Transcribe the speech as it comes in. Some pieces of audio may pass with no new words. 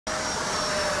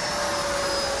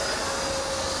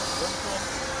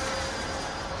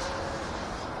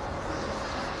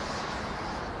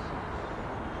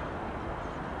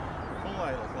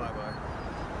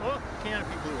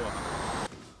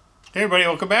Hey everybody,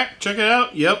 welcome back. Check it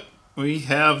out. Yep, we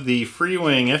have the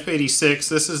Freewing F-86.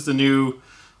 This is the new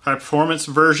high performance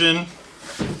version.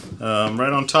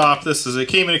 Right on top, it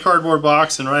came in a cardboard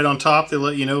box, and right on top they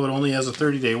let you know it only has a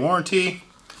 30-day warranty.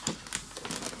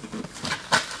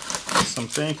 Some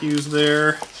thank yous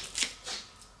there.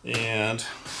 And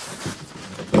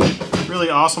really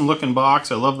awesome looking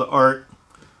box. I love the art.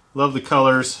 Love the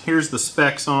colors. Here's the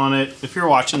specs on it. If you're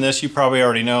watching this, you probably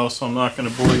already know, so I'm not going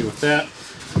to bore you with that.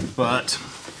 But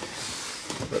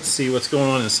let's see what's going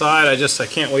on inside. I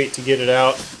can't wait to get it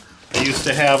out. I used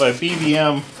to have a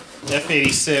BBM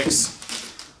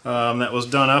F-86 that was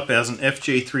done up as an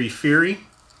FJ3 Fury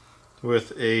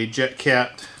with a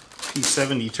JetCat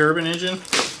P70 turbine engine.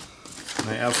 And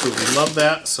I absolutely love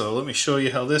that. So let me show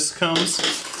you how this comes.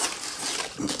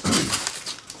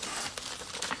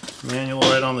 Manual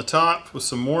right on the top with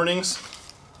some warnings.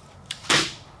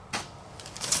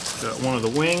 Got one of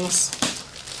the wings.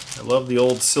 I love the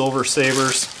old silver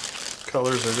Sabres.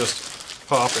 Colors are just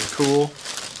popping cool.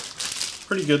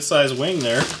 Pretty good size wing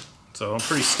there, so I'm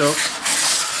pretty stoked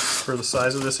for the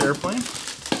size of this airplane.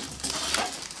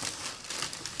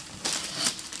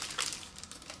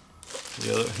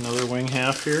 Another wing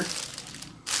half here.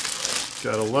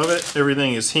 Gotta love it.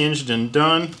 Everything is hinged and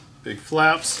done. Big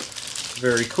flaps.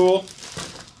 Very cool.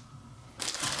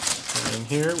 And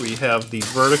here we have the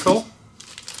vertical.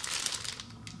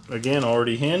 Again,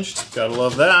 already hinged. Gotta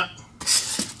love that.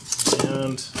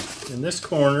 And in this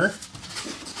corner,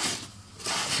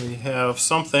 we have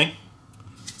something.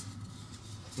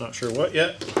 Not sure what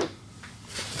yet.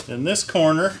 In this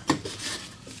corner,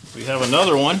 we have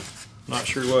another one. Not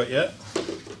sure what yet.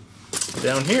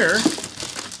 Down here,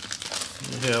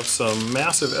 we have some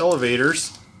massive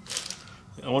elevators.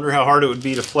 I wonder how hard it would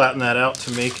be to flatten that out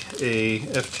to make a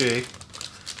FJ.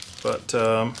 But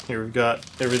here we've got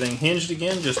everything hinged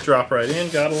again, just drop right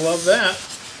in, gotta love that.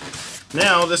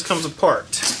 Now this comes apart.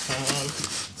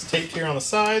 It's taped here on the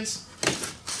sides.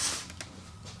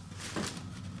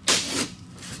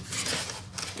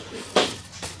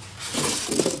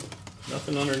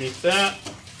 Nothing underneath that.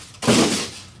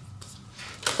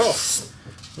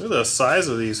 Oh, look at the size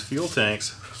of these fuel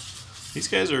tanks. These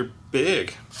guys are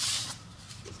big.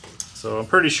 So I'm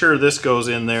pretty sure this goes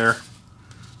in there.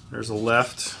 There's a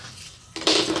left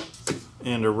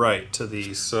and a right to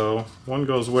these, so one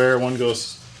goes where, one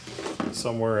goes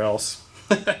somewhere else.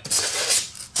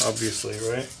 Obviously,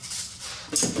 right?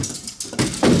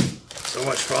 So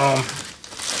much foam.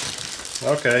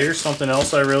 Okay, here's something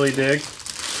else I really dig.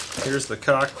 Here's the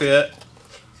cockpit.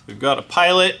 We've got a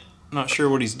pilot, not sure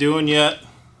what he's doing yet.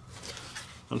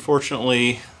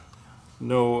 Unfortunately,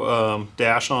 no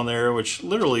dash on there, which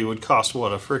literally would cost,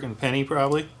 what, a freaking penny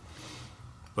probably.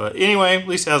 But anyway, at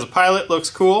least it has a pilot,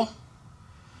 looks cool.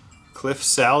 Cliff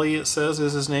Sally, it says,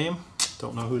 is his name.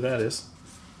 Don't know who that is,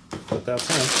 but that's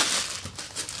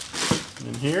him.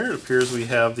 And here it appears we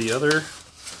have the other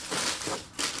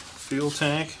fuel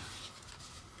tank.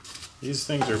 These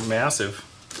things are massive.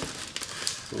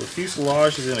 So the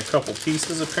fuselage is in a couple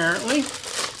pieces apparently.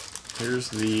 Here's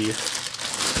the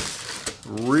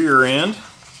rear end.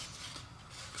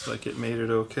 Looks like it made it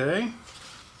okay.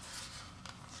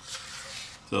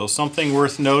 So something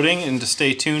worth noting and to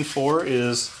stay tuned for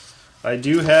is I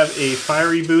do have a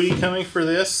fiery booty coming for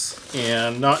this,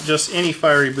 and not just any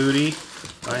fiery booty.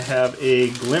 I have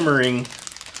a glimmering,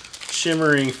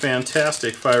 shimmering,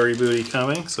 fantastic fiery booty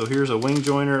coming. So here's a wing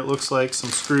joiner, it looks like,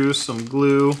 some screws, some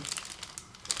glue,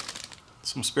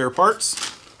 some spare parts,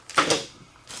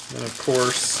 and of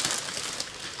course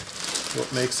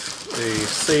what makes a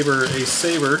Sabre a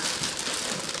Sabre.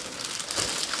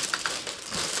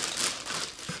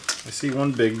 I see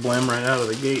one big blem right out of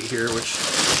the gate here, which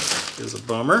is a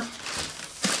bummer.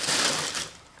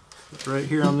 But right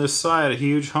here on this side, a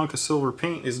huge hunk of silver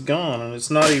paint is gone, and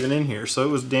it's not even in here, so it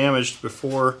was damaged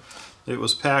before it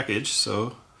was packaged,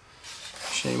 so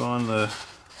shame on the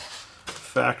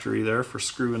factory there for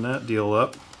screwing that deal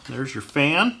up. There's your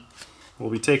fan. We'll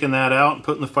be taking that out and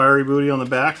putting the fiery booty on the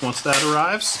back once that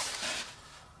arrives.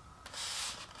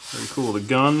 Very cool. The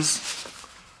guns.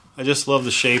 I just love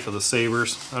the shape of the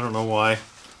Sabres. I don't know why.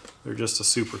 They're just a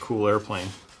super cool airplane.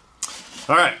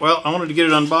 Alright, well, I wanted to get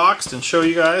it unboxed and show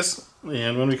you guys,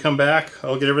 and when we come back,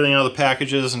 I'll get everything out of the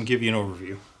packages and give you an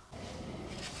overview.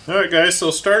 Alright guys, so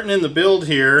starting in the build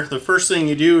here, the first thing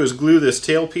you do is glue this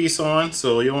tailpiece on,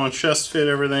 so you'll want to chest fit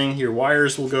everything. Your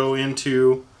wires will go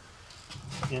into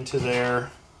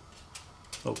there,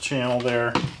 little channel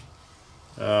there.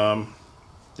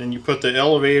 Then you put the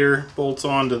elevator bolts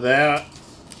onto that.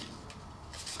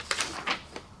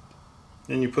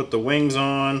 Then you put the wings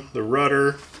on, the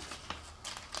rudder,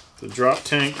 the drop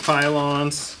tank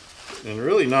pylons, and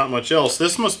really not much else.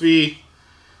 This must be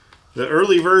the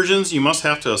early versions. You must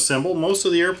have to assemble most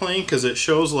of the airplane because it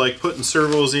shows like putting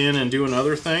servos in and doing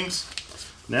other things.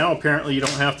 Now apparently you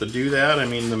don't have to do that. I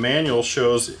mean, the manual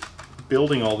shows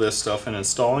building all this stuff and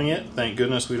installing it. Thank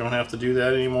goodness we don't have to do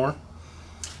that anymore.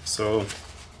 So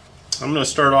I'm going to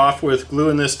start off with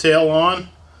gluing this tail on,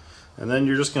 and then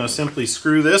you're just going to simply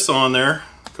screw this on there,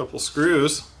 a couple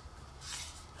screws,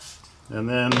 and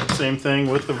then same thing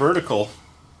with the vertical,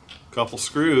 a couple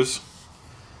screws.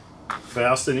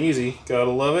 Fast and easy, gotta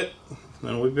love it.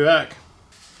 Then we'll be back.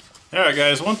 Alright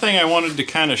guys, one thing I wanted to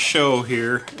kind of show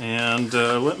here, and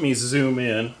let me zoom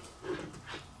in.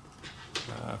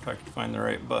 If I can find the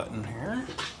right button here.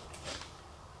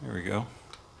 There we go.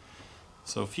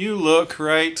 So if you look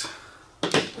right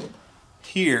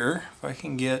here, if I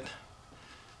can get,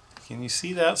 can you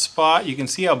see that spot? You can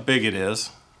see how big it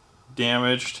is.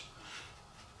 Damaged.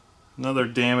 Another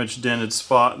damaged, dented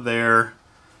spot there.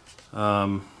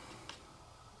 I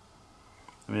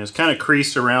mean, it's kind of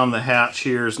creased around the hatch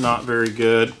here, is not very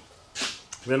good.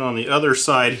 Then on the other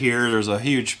side here, there's a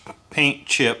huge paint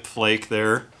chip flake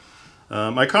there.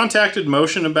 I contacted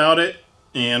Motion about it,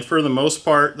 and for the most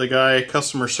part, the guy,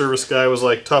 customer service guy, was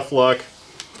like, tough luck.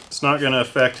 It's not going to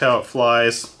affect how it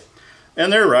flies.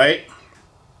 And they're right.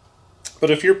 But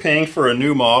if you're paying for a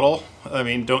new model, I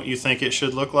mean, don't you think it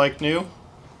should look like new?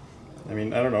 I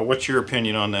mean, I don't know. What's your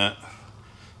opinion on that?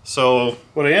 So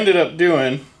what I ended up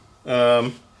doing,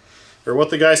 or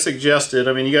what the guy suggested,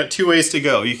 I mean, you got two ways to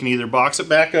go. You can either box it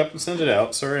back up and send it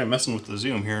out. Sorry, I'm messing with the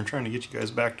zoom here. I'm trying to get you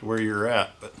guys back to where you're at,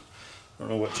 but I don't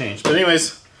know what changed. But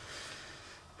anyways,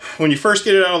 when you first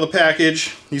get it out of the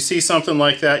package, you see something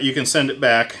like that, you can send it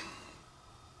back.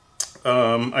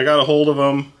 I got a hold of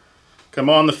them. Come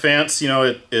on the fence, you know,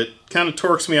 it kind of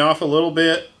torques me off a little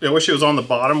bit. I wish it was on the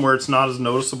bottom where it's not as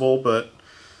noticeable, but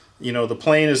you know, the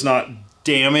plane is not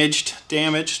damaged,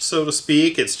 so to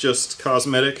speak. It's just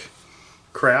cosmetic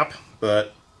crap.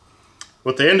 But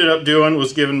what they ended up doing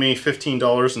was giving me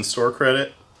 $15 in store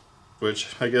credit,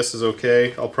 which I guess is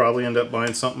okay. I'll probably end up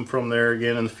buying something from there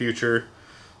again in the future,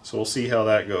 so we'll see how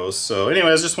that goes. So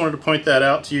anyways, just wanted to point that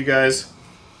out to you guys.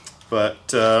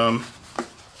 But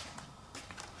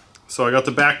so I got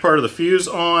the back part of the fuse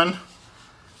on.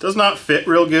 Does not fit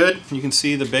real good. You can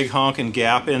see the big honking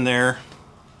gap in there.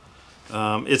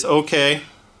 It's okay,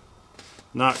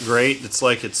 not great. It's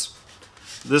like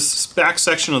this back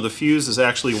section of the fuse is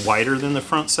actually wider than the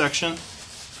front section.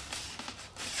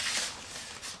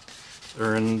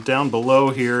 And down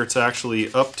below here, it's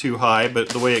actually up too high, but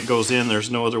the way it goes in,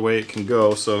 there's no other way it can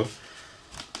go. So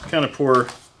kind of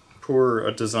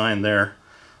poor design there.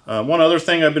 One other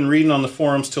thing I've been reading on the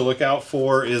forums to look out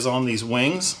for is on these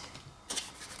wings,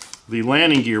 the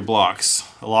landing gear blocks.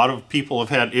 A lot of people have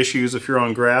had issues if you're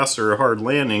on grass or a hard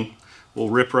landing, will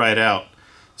rip right out.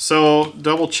 So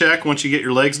double check once you get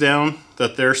your legs down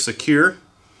that they're secure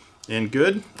and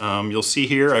good. You'll see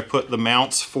here I put the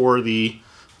mounts for the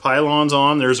pylons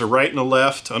on. There's a right and a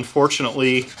left.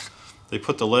 Unfortunately, they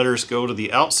put the letters go to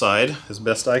the outside, as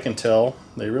best I can tell.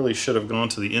 They really should have gone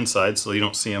to the inside so you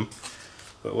don't see them.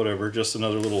 But whatever, just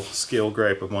another little scale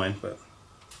gripe of mine. But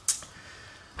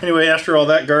anyway, after all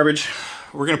that garbage,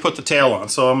 we're going to put the tail on.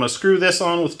 So I'm going to screw this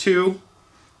on with two.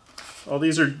 All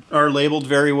these are labeled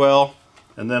very well.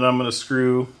 And then I'm going to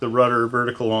screw the rudder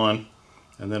vertical on,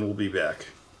 and then we'll be back.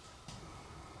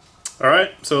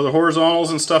 Alright, so the horizontals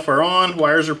and stuff are on,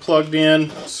 wires are plugged in,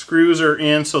 screws are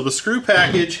in. So the screw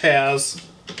package has,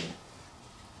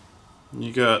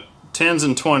 you got 10s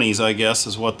and 20s, I guess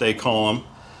is what they call them.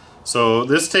 So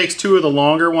this takes two of the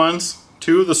longer ones.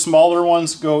 Two of the smaller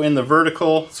ones go in the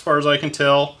vertical, as far as I can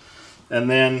tell. And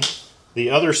then the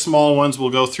other small ones will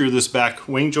go through this back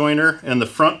wing joiner, and the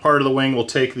front part of the wing will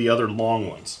take the other long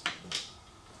ones.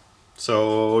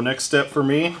 So next step for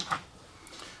me,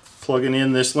 plugging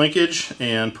in this linkage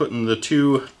and putting the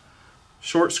two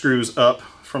short screws up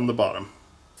from the bottom.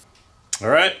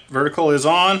 Alright, vertical is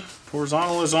on,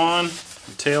 horizontal is on,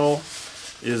 the tail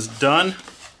is done.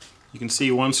 You can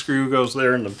see one screw goes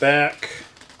there in the back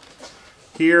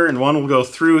here, and one will go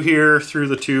through here, through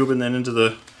the tube, and then into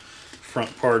the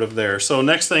front part of there. So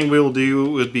next thing we'll do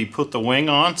would be put the wing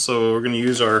on. So we're going to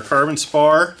use our carbon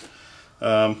spar,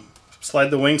 slide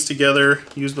the wings together,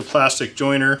 use the plastic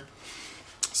joiner,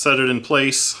 set it in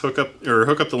place, hook up the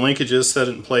linkages, set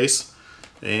it in place,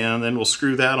 and then we'll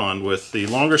screw that on with the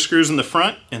longer screws in the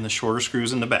front and the shorter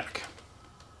screws in the back.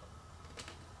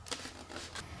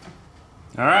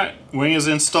 Alright, wing is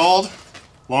installed,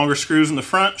 longer screws in the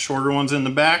front, shorter ones in the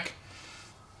back.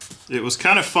 It was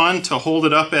kind of fun to hold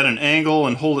it up at an angle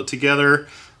and hold it together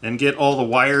and get all the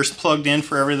wires plugged in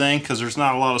for everything, because there's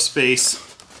not a lot of space.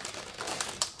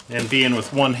 And being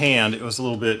with one hand, it was a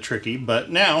little bit tricky. But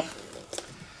now,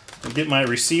 I'll get my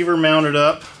receiver mounted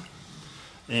up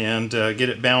and get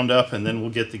it bound up, and then we'll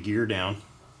get the gear down.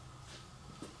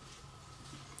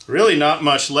 Really not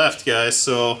much left, guys,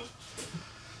 so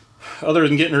other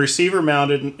than getting a receiver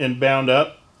mounted and bound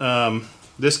up,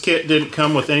 this kit didn't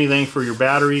come with anything for your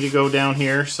battery to go down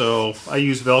here, so I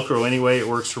use Velcro anyway. It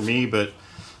works for me, but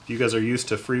if you guys are used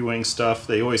to Freewing stuff,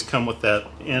 they always come with that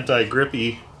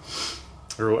anti-grippy,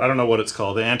 or I don't know what it's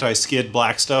called, the anti-skid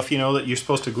black stuff, you know, that you're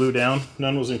supposed to glue down.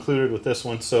 None was included with this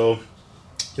one, so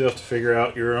you'll have to figure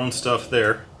out your own stuff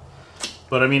there.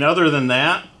 But I mean, other than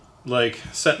that, like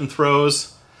setting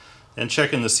throws and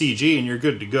checking the CG, and you're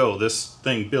good to go. This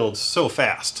thing builds so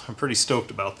fast. I'm pretty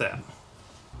stoked about that.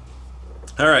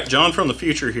 Alright, John from the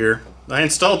future here. I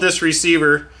installed this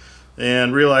receiver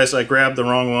and realized I grabbed the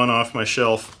wrong one off my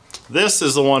shelf. This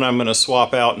is the one I'm going to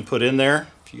swap out and put in there,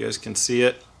 if you guys can see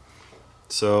it.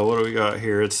 So what do we got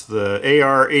here? It's the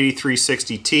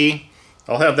AR8360T.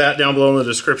 I'll have that down below in the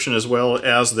description as well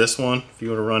as this one, if you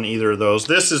want to run either of those.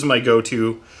 This is my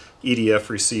go-to EDF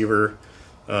receiver.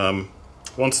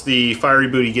 Once the fiery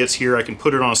booty gets here, I can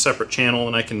put it on a separate channel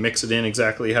and I can mix it in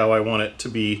exactly how I want it to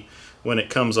be when it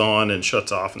comes on and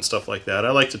shuts off and stuff like that.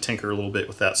 I like to tinker a little bit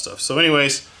with that stuff. So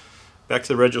anyways, back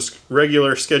to the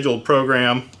regular scheduled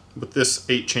program with this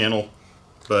 8-channel,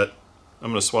 but I'm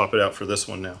going to swap it out for this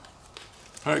one now.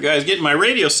 Alright guys, getting my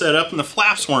radio set up and the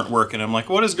flaps weren't working. I'm like,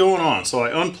 what is going on? So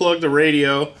I unplugged the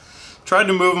radio, tried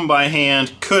to move them by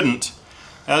hand, couldn't.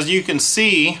 As you can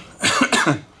see,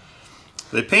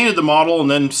 they painted the model and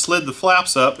then slid the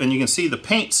flaps up, and you can see the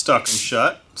paint stuck and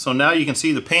shut. So now you can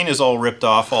see the paint is all ripped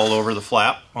off all over the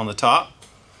flap on the top.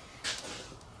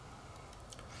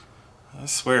 I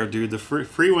swear, dude, the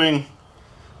Freewing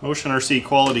Motion RC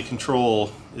quality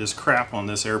control is crap on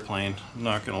this airplane. I'm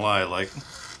not gonna lie. Like,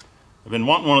 I've been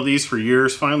wanting one of these for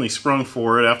years, finally sprung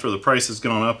for it after the price has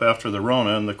gone up after the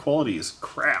Rona, and the quality is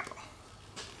crap.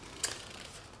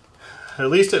 At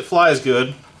least it flies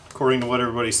good, according to what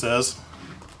everybody says.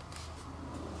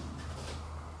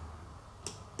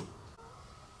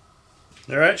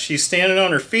 Alright, she's standing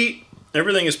on her feet.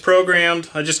 Everything is programmed.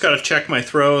 I just got to check my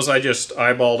throws. I just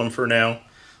eyeballed them for now. I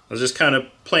was just kind of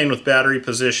playing with battery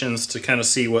positions to kind of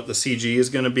see what the CG is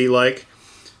going to be like.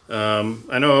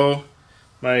 I know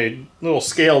my little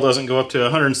scale doesn't go up to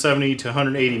 170 to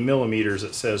 180 millimeters,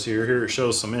 it says here. Here it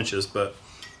shows some inches, but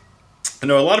I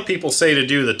know a lot of people say to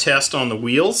do the test on the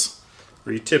wheels,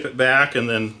 where you tip it back and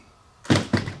then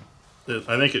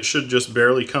I think it should just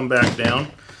barely come back down.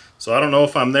 So I don't know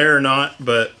if I'm there or not,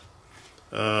 but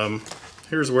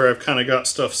here's where I've kind of got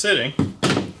stuff sitting.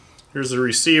 Here's the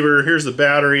receiver, here's the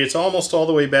battery. It's almost all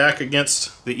the way back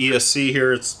against the ESC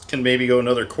here. It can maybe go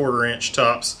another 1/4 inch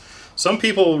tops. Some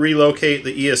people relocate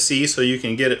the ESC so you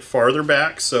can get it farther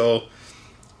back, so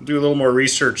do a little more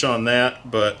research on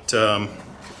that, but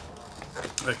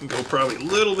I can go probably a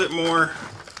little bit more.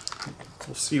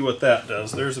 We'll see what that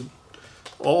does. There's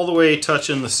all the way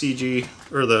touching the CG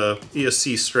or the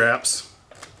ESC straps.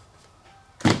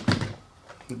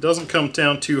 It doesn't come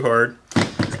down too hard.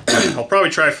 I'll probably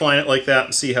try flying it like that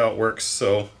and see how it works.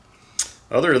 So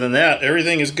other than that,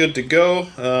 everything is good to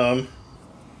go.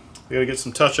 We gotta get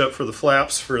some touch up for the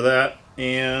flaps for that,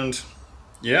 and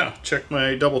yeah,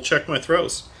 double check my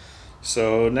throws.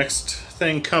 So next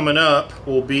thing coming up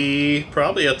will be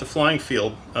probably at the flying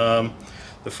field.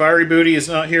 The fiery booty is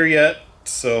not here yet,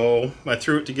 so I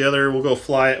threw it together. We'll go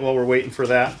fly it while we're waiting for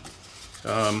that.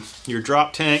 Your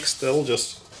drop tanks, they'll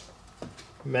just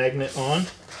magnet on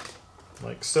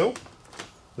like so.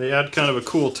 They add kind of a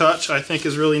cool touch, I think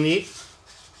is really neat.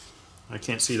 I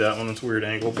can't see that one, it's a weird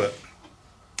angle, but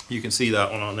you can see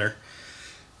that one on there.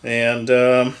 And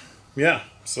yeah,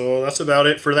 so that's about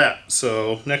it for that.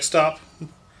 So next stop,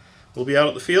 we'll be out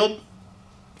at the field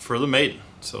for the Maiden.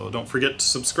 So don't forget to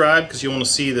subscribe, because you want to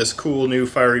see this cool new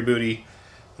fiery booty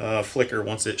flicker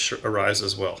once it arrives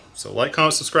as well. So like,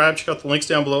 comment, subscribe, check out the links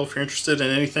down below if you're interested in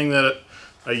anything that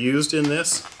I used in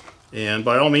this. And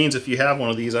by all means, if you have one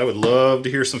of these, I would love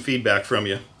to hear some feedback from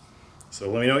you. So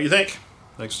let me know what you think.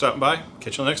 Thanks for stopping by.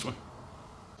 Catch you on the next one.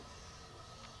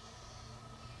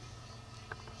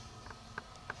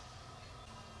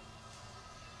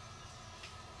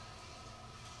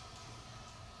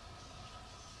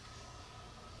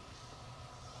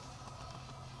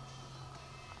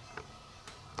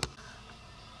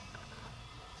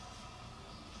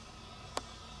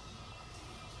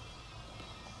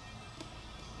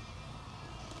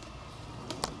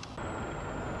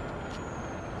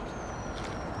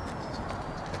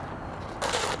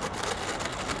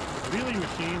 wheelie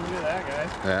machine. Look at that,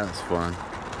 guys. Yeah, that's fun.